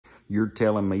You're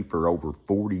telling me for over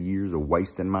 40 years of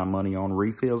wasting my money on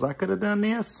refills, I could have done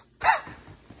this?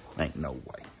 Ain't no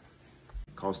way.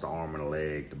 Cost an arm and a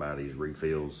leg to buy these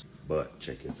refills, but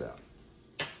check this out.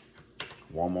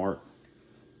 Walmart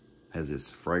has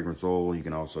this fragrance oil. You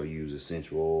can also use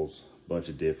essential oils, a bunch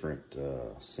of different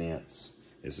scents.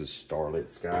 This is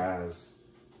Starlit Skies.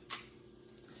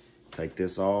 Take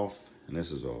this off, and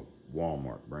this is a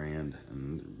Walmart brand,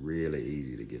 and really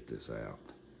easy to get this out.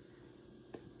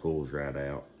 Pulls right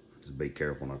out. Just be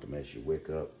careful not to mess your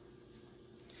wick up.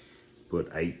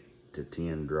 Put 8 to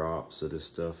 10 drops of this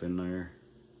stuff in there.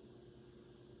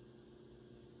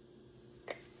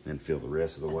 Then fill the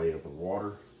rest of the way up with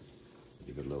water.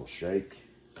 Give it a little shake.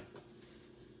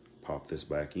 Pop this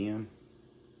back in.